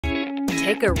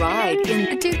Take a ride in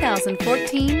the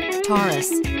 2014 Taurus.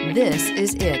 This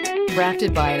is it.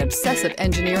 Crafted by an obsessive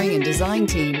engineering and design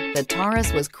team, the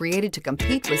Taurus was created to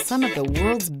compete with some of the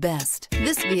world's best.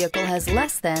 This vehicle has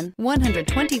less than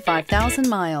 125,000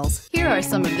 miles. Here are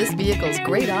some of this vehicle's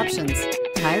great options: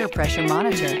 tire pressure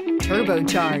monitor,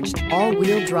 turbocharged,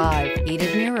 all-wheel drive,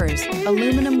 heated mirrors,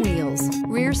 aluminum wheels,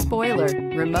 rear spoiler,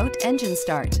 remote engine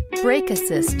start, brake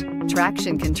assist,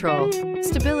 traction control,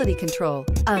 stability control.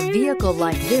 A vehicle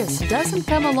like this doesn't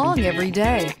come along every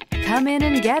day. Come in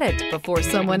and get it before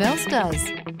someone else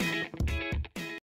does.